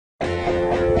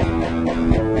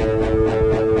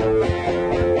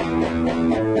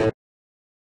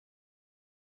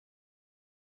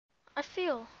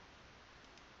feel?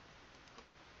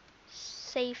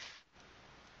 Safe-ish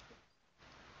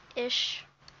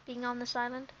being on this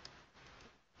island.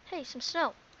 Hey, some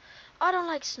snow. I don't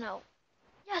like snow.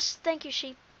 Yes, thank you,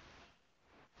 sheep.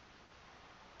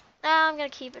 I'm gonna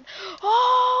keep it.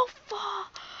 Oh,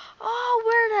 fuck. Oh,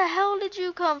 where the hell did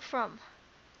you come from?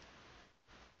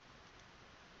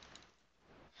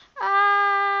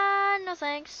 No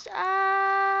thanks.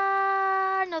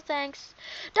 No thanks.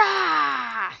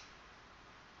 Ah!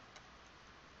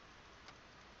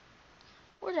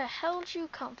 Where the hell did you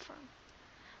come from?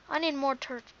 I need more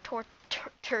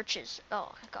torches.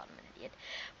 Oh, God, I'm an idiot.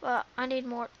 I need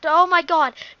more. Oh my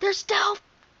God, they're still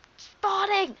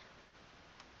spawning.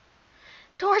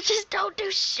 Torches don't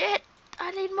do shit.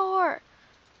 I need more.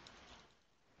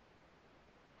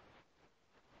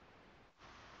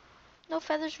 No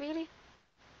feathers, really?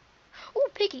 Ooh,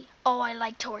 piggy. Oh, I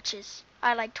like torches.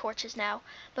 I like torches now.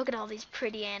 Look at all these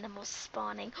pretty animals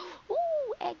spawning.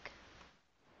 Ooh, egg.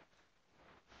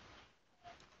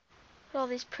 Look at all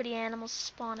these pretty animals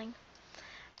spawning.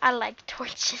 I like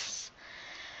torches.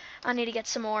 I need to get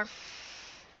some more.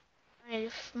 I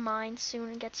need to mine soon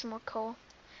and get some more coal.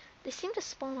 They seem to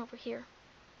spawn over here.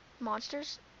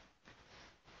 Monsters.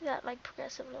 That like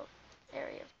progressive little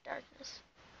area of darkness.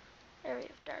 Area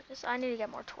of darkness. I need to get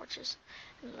more torches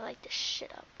and light this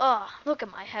shit up. Oh, look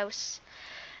at my house.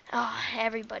 Oh,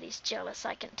 everybody's jealous,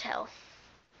 I can tell.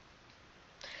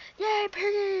 Yay,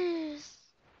 piggies!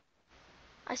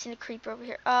 I seen a creeper over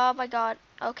here. Oh my God.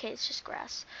 Okay, it's just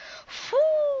grass.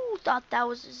 Whew! Thought that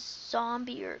was a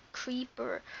zombie or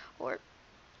creeper or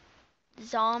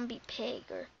zombie pig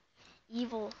or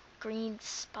evil green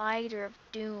spider of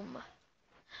doom.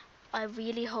 I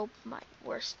really hope my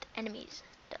worst enemies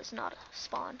does not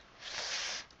spawn.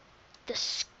 The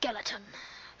skeleton.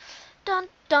 Dun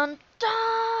dun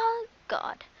dun!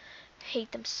 God,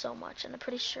 hate them so much, and I'm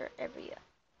pretty sure every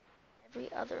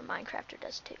other Minecrafter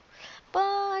does too.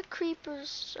 But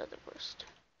creepers are the worst.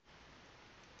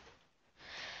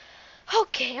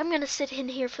 Okay, I'm gonna sit in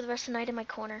here for the rest of the night in my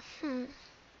corner.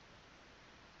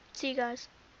 See you guys.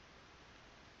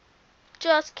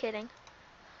 Just kidding.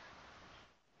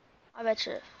 I bet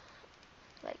you,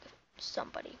 like,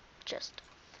 somebody just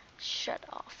shut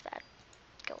off that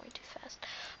going too fast.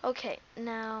 Okay,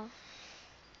 now.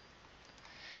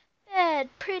 Bed,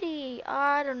 pretty.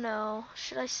 I don't know.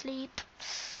 Should I sleep?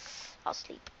 I'll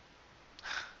sleep.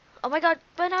 Oh my God!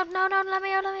 But no, no, no! Let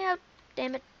me out! Let me out!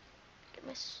 Damn it!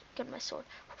 Get my sword.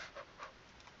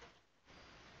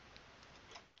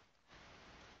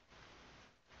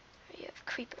 Here you have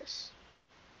creepers.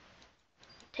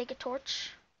 Take a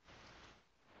torch.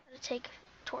 Take a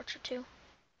torch or two.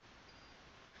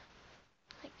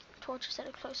 Like torches that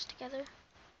are close together.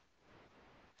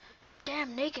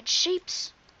 Damn naked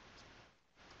sheeps!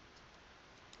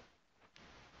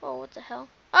 Oh, what the hell?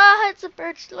 Ah, it's a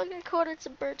birch. Look in the corner, it's a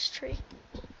birch tree.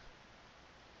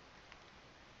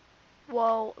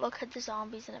 Whoa, look at the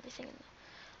zombies and everything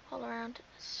all around.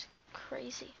 It's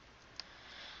crazy.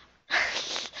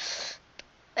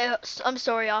 I'm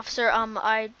sorry, officer.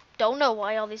 I don't know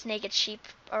why all these naked sheep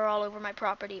are all over my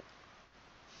property.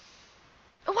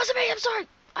 It wasn't me. I'm sorry.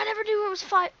 I never knew it was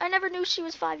 5. I never knew she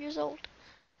was 5 years old.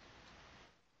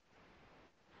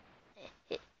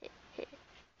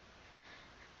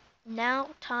 Now,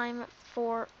 time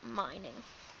for mining.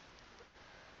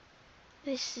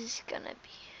 This is gonna be.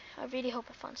 I really hope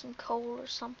I find some coal or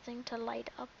something to light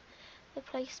up the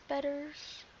place better.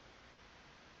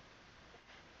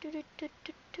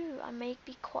 I may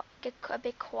get a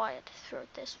bit quiet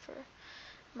throughout this for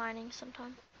mining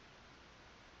sometime.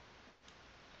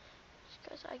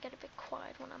 Because I get a bit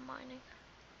quiet when I'm mining.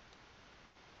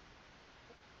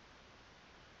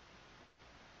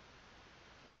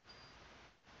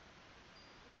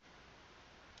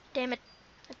 Damn it,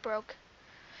 it broke.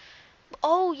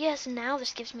 Oh yes, now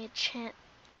this gives me a chance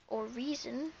or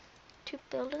reason to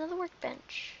build another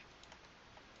workbench.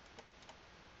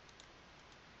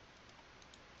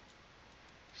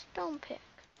 Stone pick.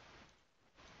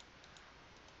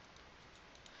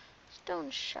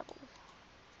 Stone shovel.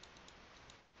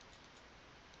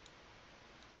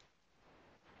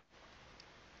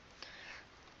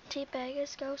 Teabag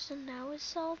is ghost and now his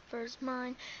sulfur's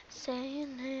mine.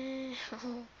 Saying hey,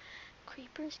 oh,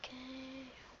 creepers cave.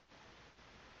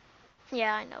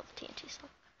 Yeah, I know the TNT song.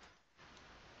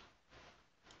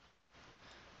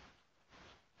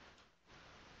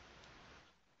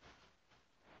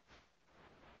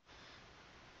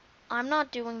 I'm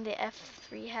not doing the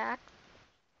F3 hack.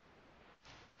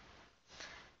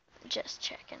 Just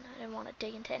checking. I didn't want to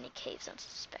dig into any caves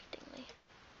unsuspectingly.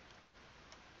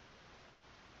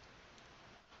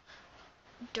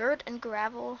 dirt and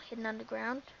gravel hidden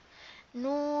underground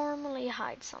normally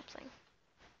hide something.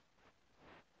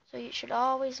 So you should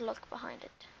always look behind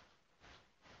it.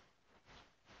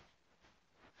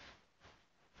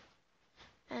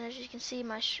 And as you can see,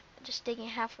 just digging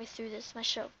halfway through this, my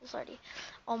shovel's already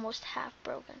almost half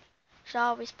broken. Should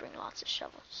always bring lots of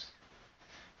shovels,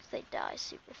 because they die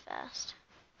super fast.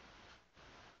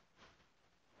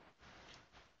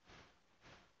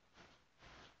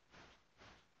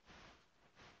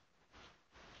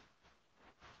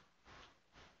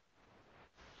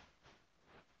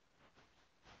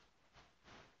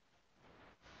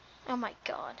 Oh my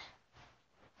god.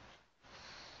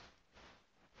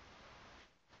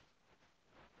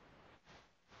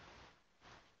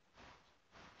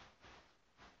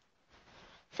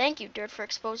 Thank you, dirt, for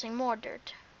exposing more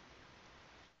dirt.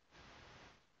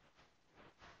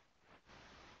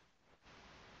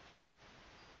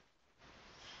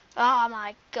 Oh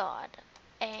my god.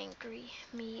 Angry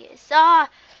me is... Ah!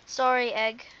 Sorry,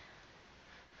 egg.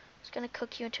 I was gonna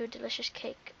cook you into a delicious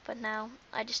cake, but now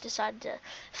I just decided to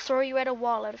throw you at a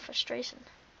wall out of frustration.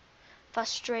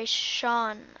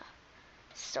 Frustration.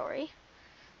 Sorry.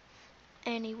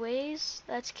 Anyways,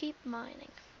 let's keep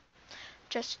mining.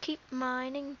 Just keep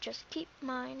mining, just keep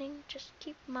mining, just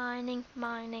keep mining,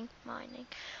 mining, mining.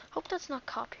 Hope that's not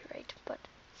copyright, but...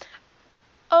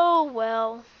 Oh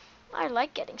well. I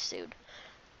like getting sued.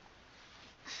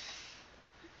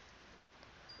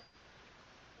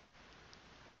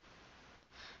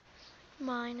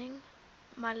 Mining.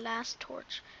 My last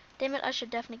torch. Damn it, I should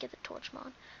definitely get the torch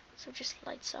mod. So it just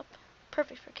lights up.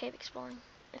 Perfect for cave exploring.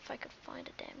 If I could find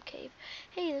a damn cave.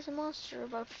 Hey, there's a monster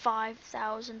about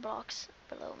 5,000 blocks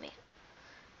below me.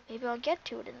 Maybe I'll get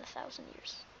to it in 1,000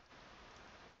 years.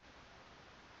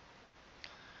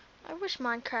 I wish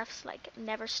Minecraft's like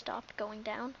never stopped going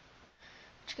down.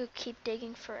 Just go keep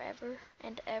digging forever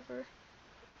and ever.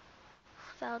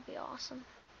 That would be awesome.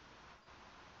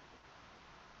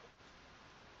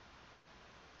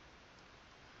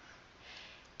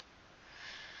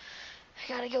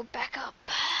 I gotta go back up.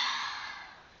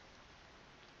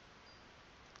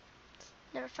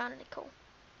 Never found any coal.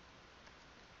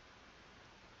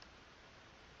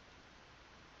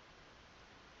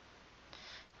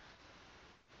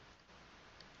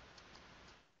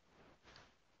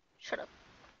 Shut up.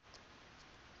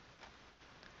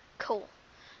 Coal.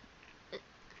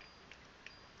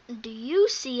 Do you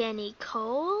see any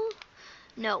coal?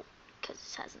 No, because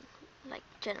it hasn't like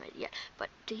generated yet. But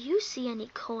do you see any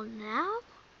coal now?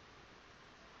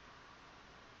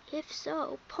 If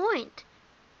so, point.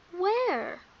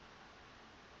 Where?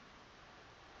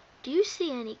 Do you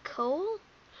see any coal?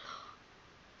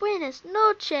 Buenas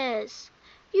noches.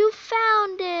 You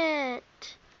found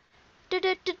it.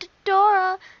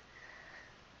 Dora.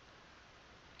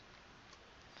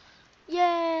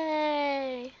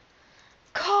 Yay.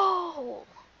 Coal.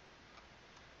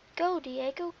 Go,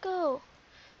 Diego, go.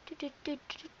 Do, do, do,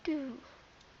 do, do.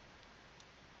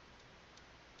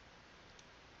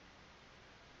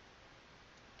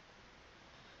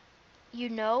 You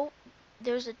know,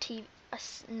 there's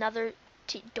another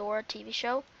Dora TV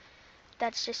show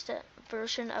that's just a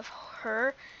version of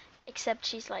her, except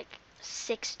she's like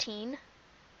 16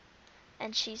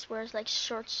 and she wears like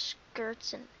short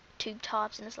skirts and tube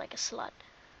tops and is like a slut.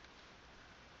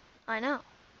 I know.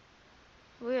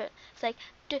 Weird. It's like,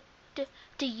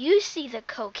 do you see the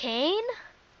cocaine?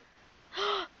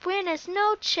 Buenas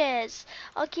noches.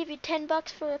 I'll give you $10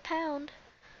 for a pound.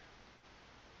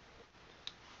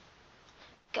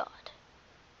 God.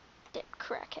 Damn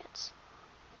crackheads.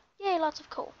 Yay, lots of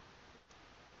coal.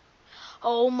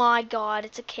 Oh my god,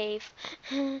 it's a cave.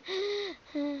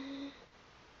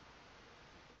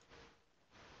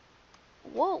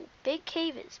 Whoa, big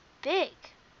cave is big.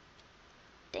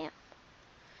 Damn.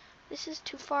 This is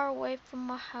too far away from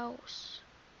my house.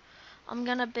 I'm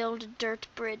gonna build a dirt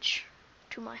bridge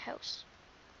to my house.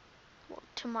 Well,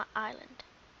 to my island.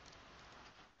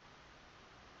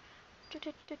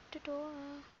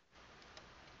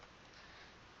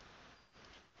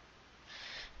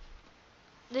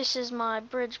 This is my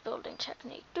bridge building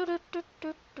technique.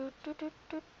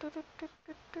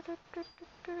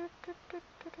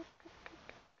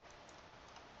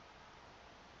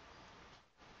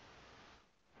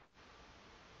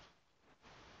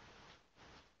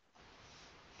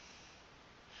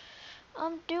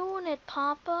 I'm doing it,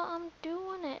 Papa. I'm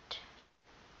doing it.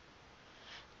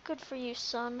 Good for you,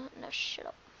 son. Now shut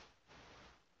up.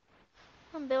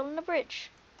 I'm building a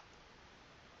bridge.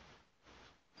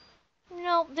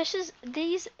 No, this is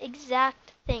these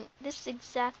exact thing. This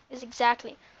is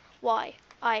exactly why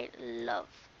I love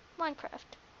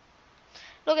Minecraft.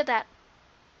 Look at that.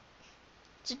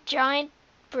 It's a giant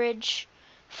bridge,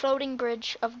 floating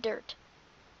bridge of dirt.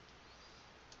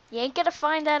 You ain't gonna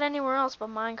find that anywhere else but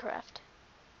Minecraft.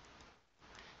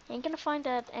 You ain't gonna find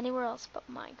that anywhere else but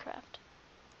Minecraft.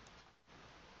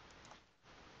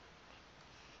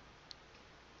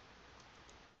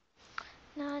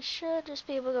 Now I should just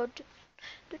be able to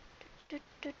go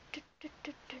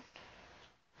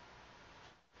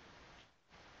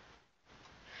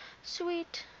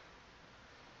Sweet.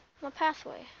 My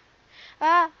pathway.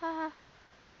 Ah.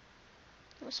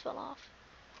 Almost fell off.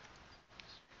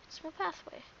 It's my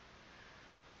pathway.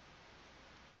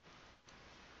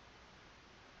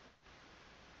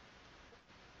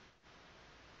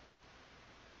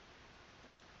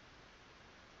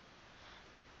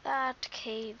 That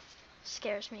cave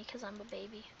scares me because I'm a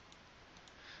baby.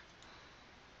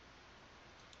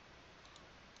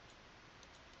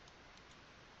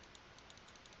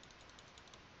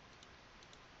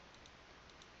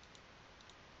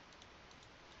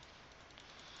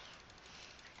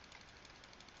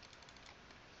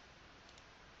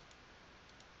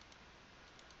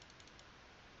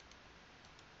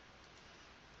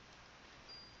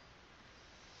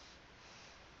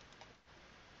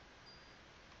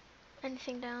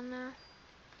 Anything down there?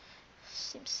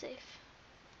 Seems safe.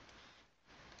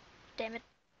 Damn it.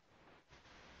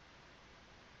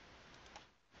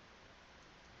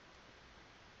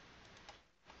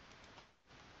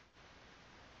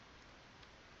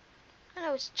 I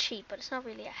know it's cheap, but it's not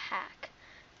really a hack.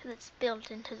 Because it's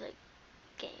built into the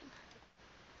game.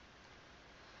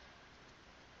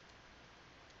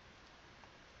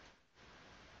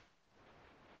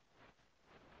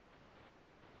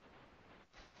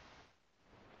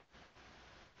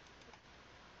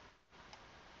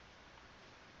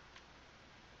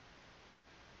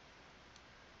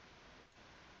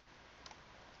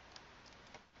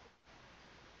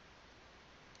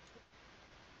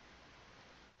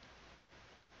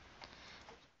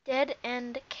 Dead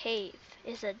End Cave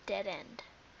is a dead end.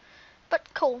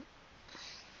 But cool.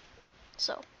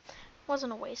 So,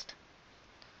 wasn't a waste.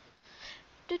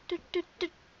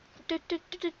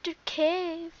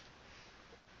 Cave.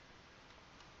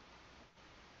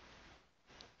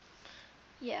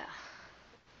 Yeah.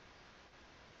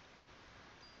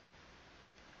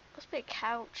 Must be a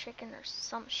cow, chicken, or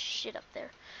some shit up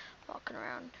there walking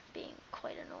around being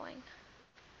quite annoying.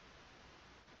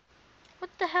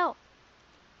 What the hell?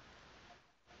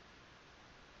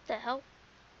 The hell?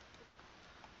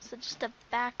 So just a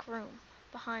back room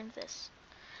behind this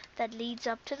that leads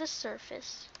up to the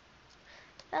surface.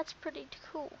 That's pretty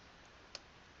cool.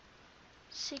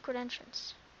 Secret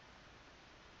entrance.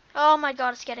 Oh my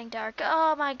god, it's getting dark.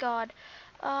 Oh my god.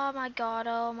 Oh my god,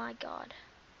 oh my god.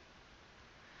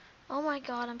 Oh my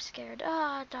god, I'm scared.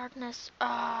 Ah, darkness.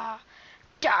 Ah,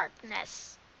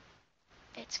 darkness.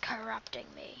 It's corrupting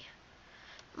me.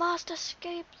 Must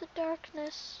escape the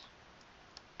darkness.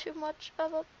 Too much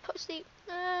of a pussy.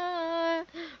 Ah,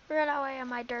 run away on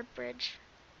my dirt bridge.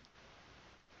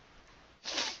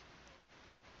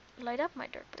 Light up my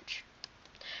dirt bridge.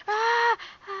 Ah,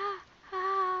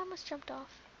 I almost jumped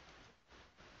off.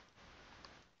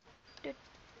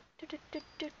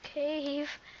 Cave.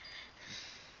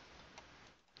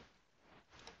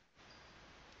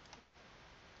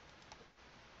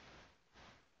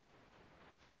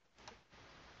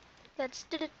 Let's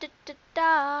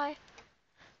die.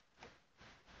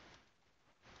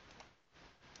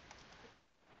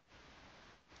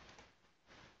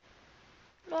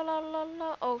 La la la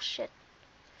la. Oh shit.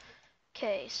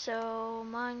 Okay, so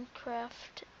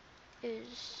Minecraft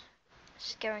is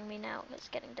scaring me now. It's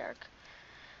getting dark.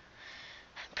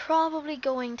 I'm probably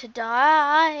going to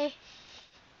die.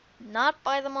 Not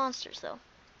by the monsters though.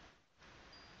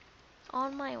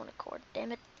 On my own accord,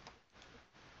 damn it.